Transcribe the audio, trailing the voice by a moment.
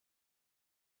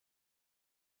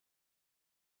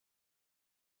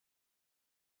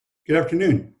Good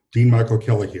afternoon. Dean Michael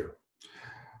Kelley here.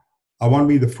 I want to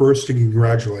be the first to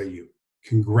congratulate you.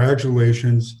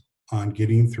 Congratulations on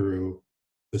getting through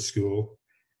the school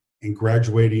and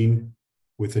graduating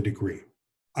with a degree.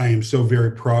 I am so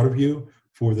very proud of you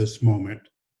for this moment,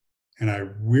 and I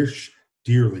wish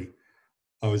dearly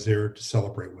I was there to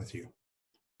celebrate with you.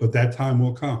 But that time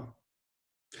will come.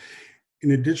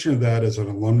 In addition to that, as an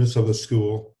alumnus of the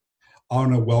school, I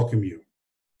want to welcome you.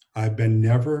 I've been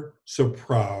never so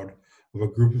proud of a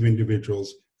group of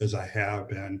individuals as I have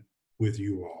been with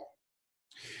you all.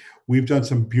 We've done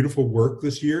some beautiful work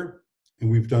this year,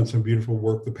 and we've done some beautiful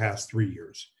work the past 3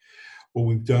 years. Well,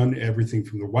 we've done everything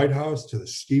from the White House to the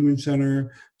Stevens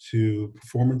Center to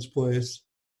Performance Place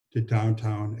to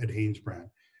downtown at Haynesbrand.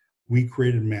 We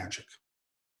created magic,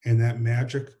 and that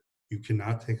magic you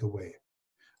cannot take away.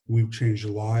 We've changed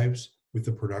lives with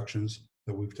the productions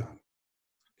that we've done.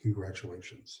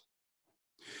 Congratulations.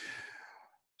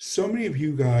 So many of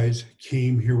you guys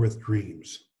came here with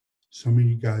dreams. So many of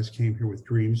you guys came here with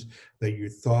dreams that you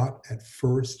thought at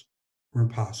first were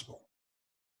impossible.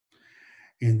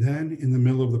 And then in the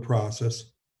middle of the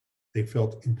process, they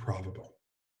felt improbable.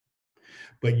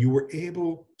 But you were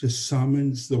able to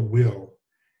summons the will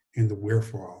and the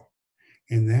wherefore,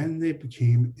 and then they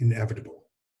became inevitable.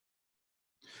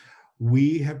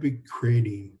 We have been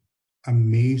creating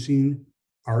amazing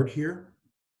art here,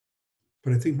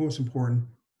 but I think most important,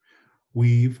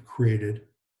 we've created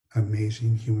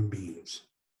amazing human beings.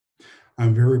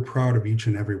 I'm very proud of each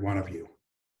and every one of you.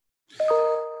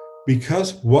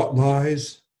 Because what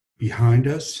lies behind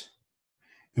us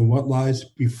and what lies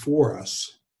before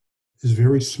us is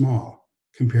very small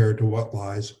compared to what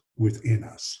lies within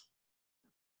us.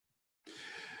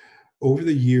 Over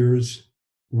the years,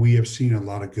 we have seen a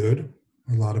lot of good,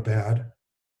 a lot of bad,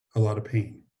 a lot of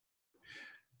pain.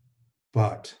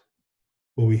 But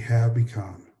what we have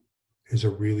become is a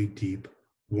really deep,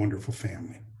 wonderful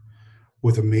family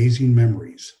with amazing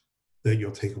memories that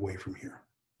you'll take away from here.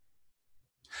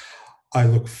 I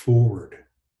look forward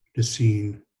to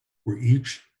seeing where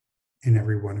each and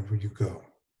every one of you go,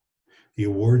 the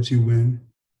awards you win,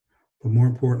 but more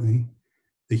importantly,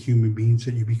 the human beings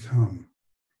that you become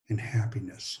and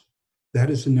happiness. That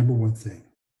is the number one thing.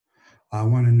 I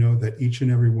want to know that each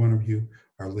and every one of you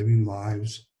are living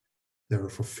lives that are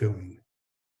fulfilling,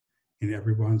 and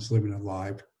everyone's living a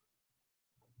life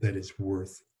that is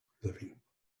worth living.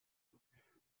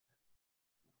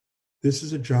 This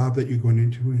is a job that you're going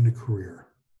into in a career,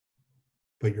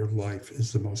 but your life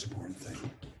is the most important thing.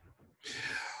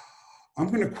 I'm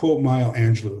going to quote Maya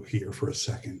Angelou here for a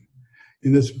second.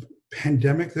 In this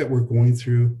pandemic that we're going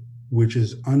through, which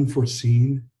is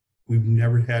unforeseen, we've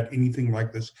never had anything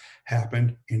like this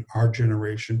happen in our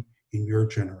generation, in your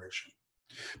generation.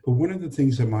 But one of the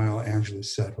things that Michael Kelley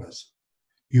said was,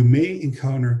 you may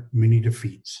encounter many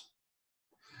defeats,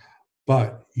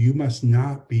 but you must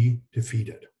not be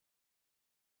defeated.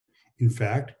 In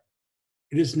fact,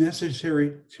 it is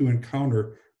necessary to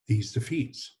encounter these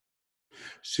defeats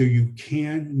so you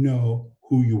can know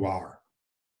who you are,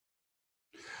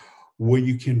 what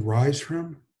you can rise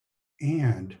from,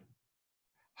 and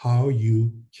how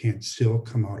you can still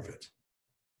come out of it.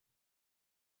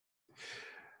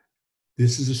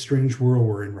 This is a strange world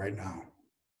we're in right now,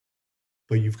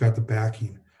 but you've got the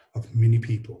backing of many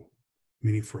people,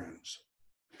 many friends.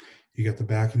 You got the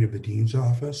backing of the dean's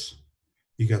office.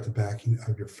 You got the backing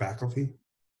of your faculty.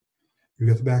 You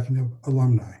got the backing of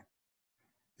alumni.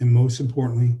 And most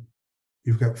importantly,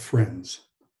 you've got friends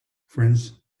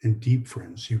and deep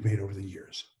friends you've made over the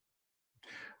years.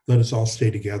 Let us all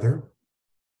stay together.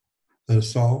 Let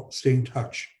us all stay in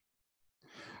touch.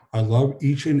 I love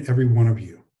each and every one of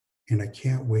you, and I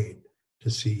can't wait to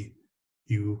see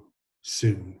you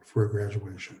soon for a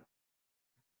graduation.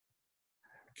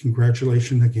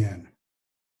 Congratulations again.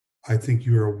 I think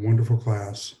you're a wonderful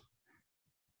class,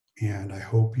 and I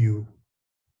hope you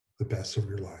the best of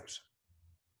your lives.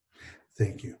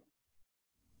 Thank you.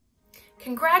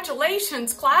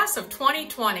 Congratulations, class of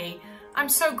 2020. I'm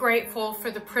so grateful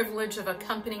for the privilege of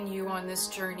accompanying you on this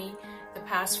journey the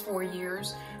past 4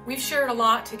 years. We've shared a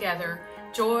lot together,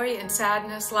 joy and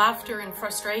sadness, laughter and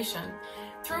frustration.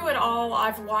 Through it all,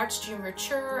 I've watched you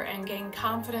mature and gain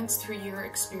confidence through your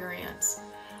experience.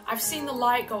 I've seen the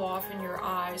light go off in your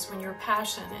eyes when your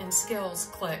passion and skills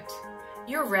clicked.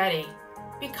 You're ready.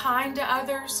 Be kind to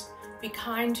others, be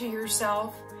kind to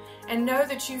yourself, and know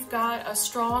that you've got a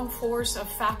strong force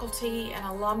of faculty and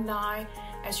alumni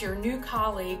as your new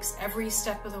colleagues every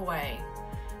step of the way.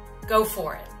 Go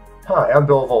for it. Hi, I'm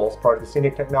Bill Voles, part of the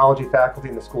Senior Technology faculty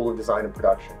in the School of Design and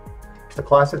Production. To the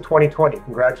class of 2020,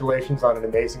 congratulations on an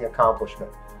amazing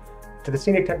accomplishment. To the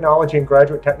Scenic Technology and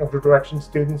Graduate Technical Direction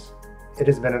students, it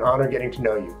has been an honor getting to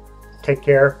know you. Take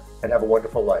care and have a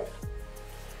wonderful life.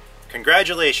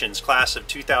 Congratulations, class of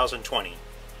 2020.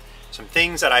 Some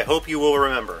things that I hope you will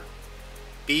remember.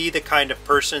 Be the kind of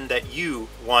person that you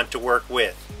want to work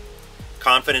with.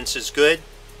 Confidence is good,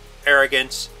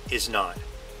 arrogance is not.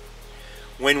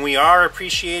 When we are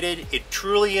appreciated, it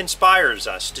truly inspires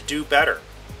us to do better.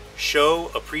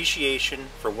 Show appreciation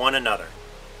for one another.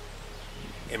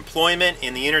 Employment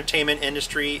in the entertainment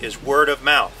industry is word of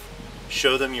mouth.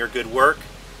 Show them your good work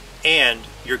and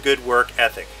your good work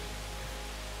ethic.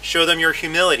 Show them your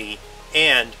humility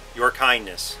and your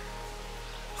kindness.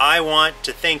 I want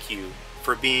to thank you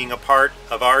for being a part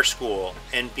of our school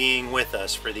and being with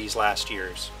us for these last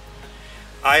years.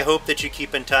 I hope that you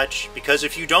keep in touch, because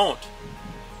if you don't,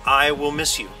 I will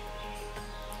miss you.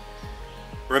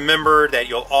 Remember that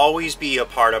you'll always be a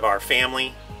part of our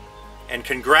family, and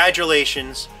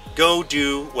congratulations, go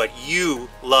do what you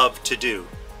love to do.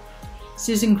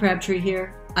 Susan Crabtree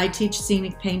here. I teach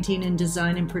scenic painting and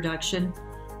design and production.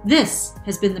 This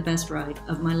has been the best ride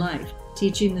of my life,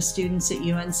 teaching the students at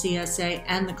UNCSA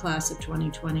and the class of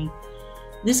 2020.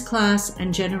 This class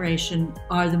and generation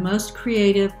are the most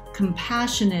creative,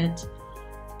 compassionate,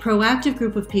 proactive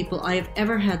group of people I have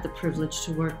ever had the privilege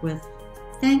to work with.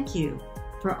 Thank you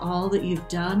for all that you've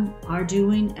done, are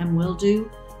doing, and will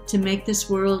do to make this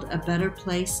world a better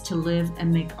place to live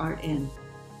and make art in.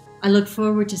 I look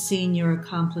forward to seeing your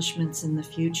accomplishments in the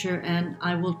future, and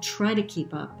I will try to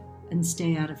keep up and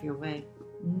stay out of your way.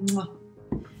 Mwah.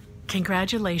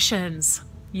 Congratulations,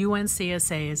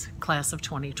 UNCSA's class of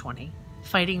 2020,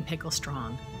 fighting pickle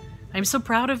strong. I'm so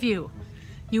proud of you.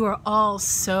 You are all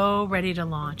so ready to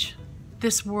launch.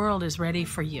 This world is ready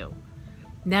for you.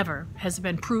 Never has it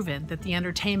been proven that the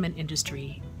entertainment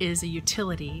industry is a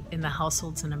utility in the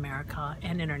households in America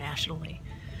and internationally.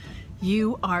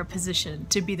 You are positioned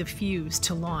to be the fuse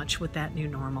to launch what that new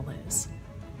normal is.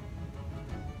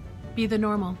 Be the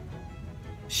normal.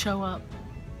 Show up,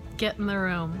 get in the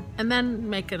room, and then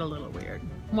make it a little weird.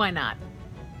 Why not?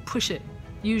 Push it.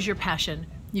 Use your passion,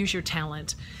 use your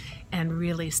talent, and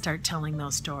really start telling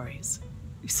those stories.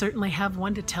 You certainly have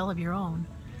one to tell of your own.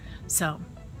 So,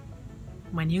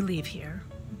 when you leave here,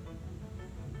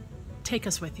 take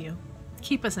us with you.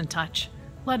 Keep us in touch.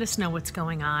 Let us know what's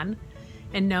going on,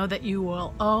 and know that you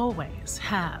will always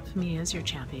have me as your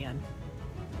champion.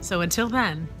 So until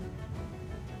then,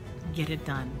 get it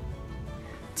done.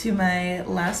 To my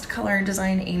last color and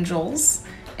design angels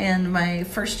and my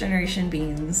first generation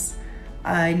beans,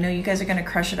 I know you guys are gonna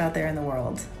crush it out there in the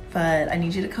world, but I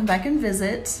need you to come back and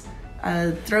visit,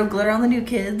 throw glitter on the new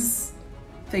kids,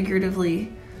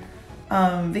 figuratively,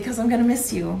 because I'm gonna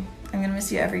miss you. I'm gonna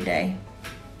miss you every day.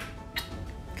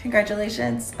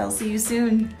 Congratulations, I'll see you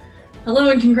soon. Hello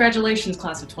and congratulations,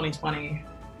 class of 2020.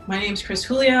 My name is Chris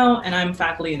Julio, and I'm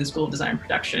faculty in the School of Design and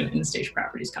Production in the Stage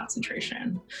Properties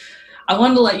concentration. I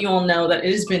wanted to let you all know that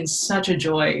it has been such a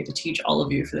joy to teach all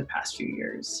of you for the past few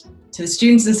years. To the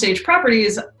students in Stage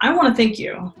Properties, I want to thank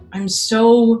you. I'm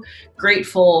so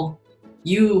grateful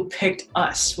you picked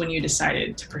us when you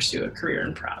decided to pursue a career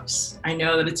in props. I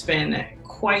know that it's been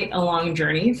quite a long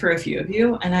journey for a few of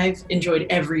you, and I've enjoyed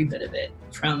every bit of it,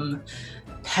 from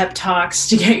pep talks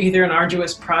to get you through an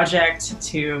arduous project,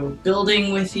 to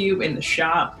building with you in the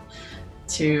shop,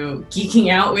 to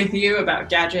geeking out with you about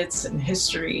gadgets and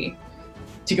history,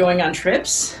 to going on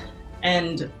trips,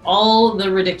 and all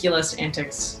the ridiculous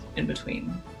antics in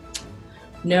between.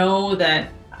 Know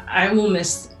that I will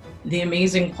miss the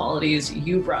amazing qualities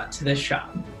you brought to this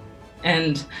shop,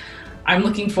 and I'm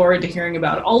looking forward to hearing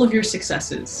about all of your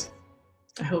successes.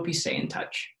 I hope you stay in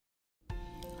touch.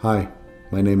 Hi,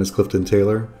 my name is Clifton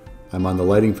Taylor. I'm on the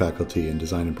lighting faculty in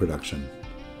design and production.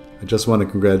 I just want to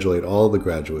congratulate all the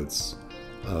graduates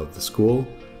of the school,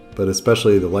 but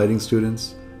especially the lighting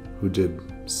students who did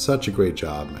such a great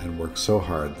job and worked so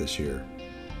hard this year.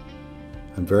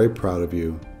 I'm very proud of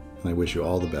you, and I wish you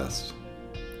all the best.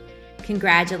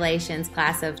 Congratulations,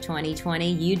 class of 2020.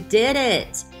 You did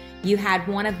it! You had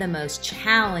one of the most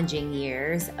challenging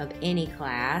years of any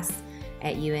class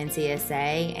at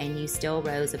UNCSA, and you still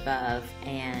rose above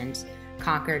and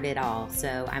conquered it all.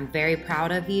 So I'm very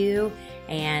proud of you,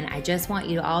 and I just want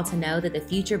you all to know that the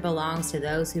future belongs to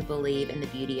those who believe in the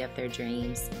beauty of their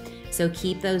dreams. So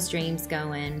keep those dreams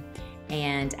going,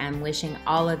 and I'm wishing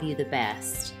all of you the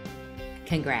best.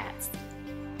 Congrats.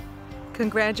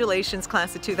 Congratulations,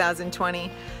 class of 2020.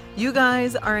 You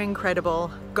guys are incredible.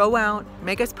 Go out,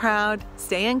 make us proud,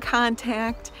 stay in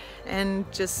contact,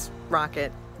 and just rock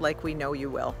it like we know you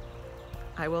will.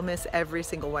 I will miss every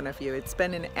single one of you. It's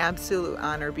been an absolute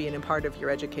honor being a part of your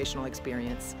educational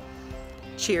experience.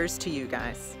 Cheers to you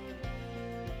guys.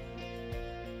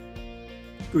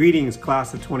 Greetings,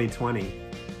 class of 2020.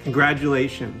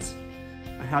 Congratulations.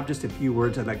 I have just a few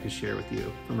words I'd like to share with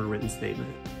you from a written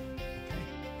statement.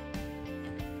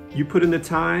 You put in the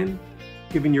time,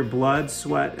 giving your blood,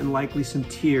 sweat, and likely some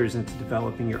tears into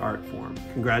developing your art form.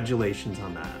 Congratulations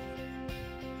on that.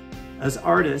 As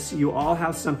artists, you all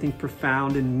have something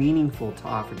profound and meaningful to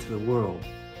offer to the world.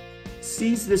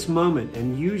 Seize this moment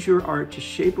and use your art to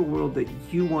shape a world that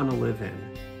you want to live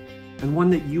in, and one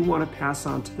that you want to pass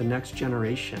on to the next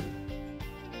generation.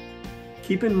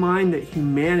 Keep in mind that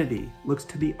humanity looks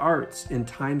to the arts in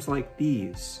times like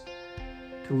these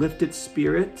to lift its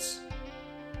spirits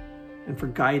and for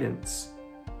guidance.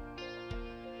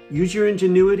 Use your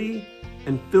ingenuity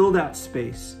and fill that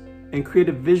space and create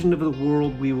a vision of the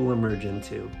world we will emerge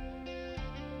into.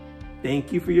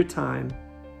 Thank you for your time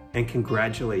and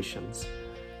congratulations.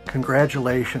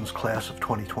 Congratulations, class of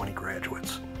 2020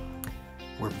 graduates.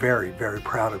 We're very, very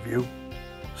proud of you.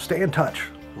 Stay in touch.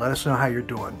 Let us know how you're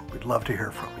doing. We'd love to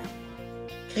hear from you.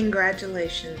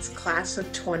 Congratulations, class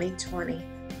of 2020.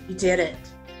 You did it.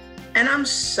 And I'm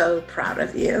so proud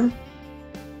of you.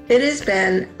 It has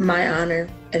been my honor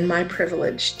and my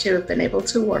privilege to have been able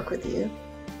to work with you.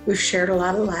 We've shared a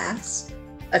lot of laughs,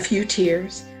 a few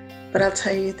tears, but I'll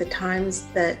tell you the times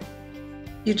that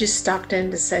you just stopped in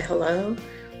to say hello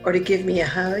or to give me a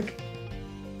hug,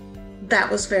 that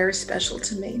was very special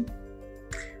to me.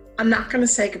 I'm not going to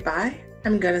say goodbye.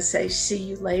 I'm going to say see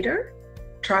you later.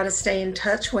 Try to stay in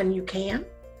touch when you can,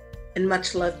 and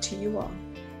much love to you all.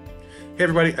 Hey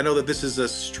everybody, I know that this is a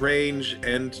strange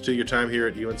end to your time here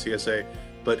at UNCSA,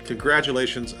 but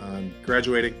congratulations on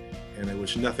graduating, and I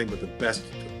wish nothing but the best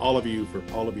to all of you for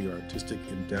all of your artistic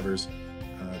endeavors.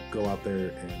 Go out there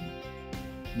and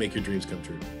make your dreams come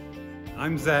true.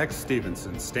 I'm Zach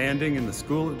Stevenson, standing in the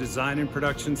School of Design and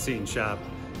Production Scene Shop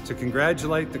to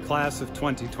congratulate the class of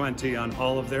 2020 on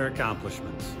all of their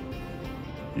accomplishments.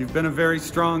 You've been a very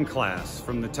strong class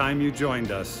from the time you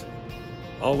joined us,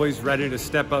 always ready to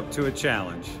step up to a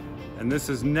challenge, and this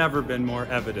has never been more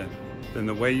evident than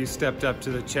the way you stepped up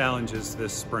to the challenges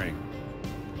this spring.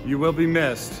 You will be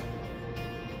missed,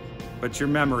 but your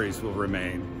memories will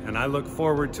remain, and I look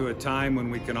forward to a time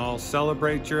when we can all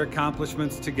celebrate your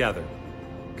accomplishments together.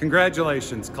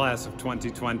 Congratulations, class of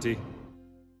 2020.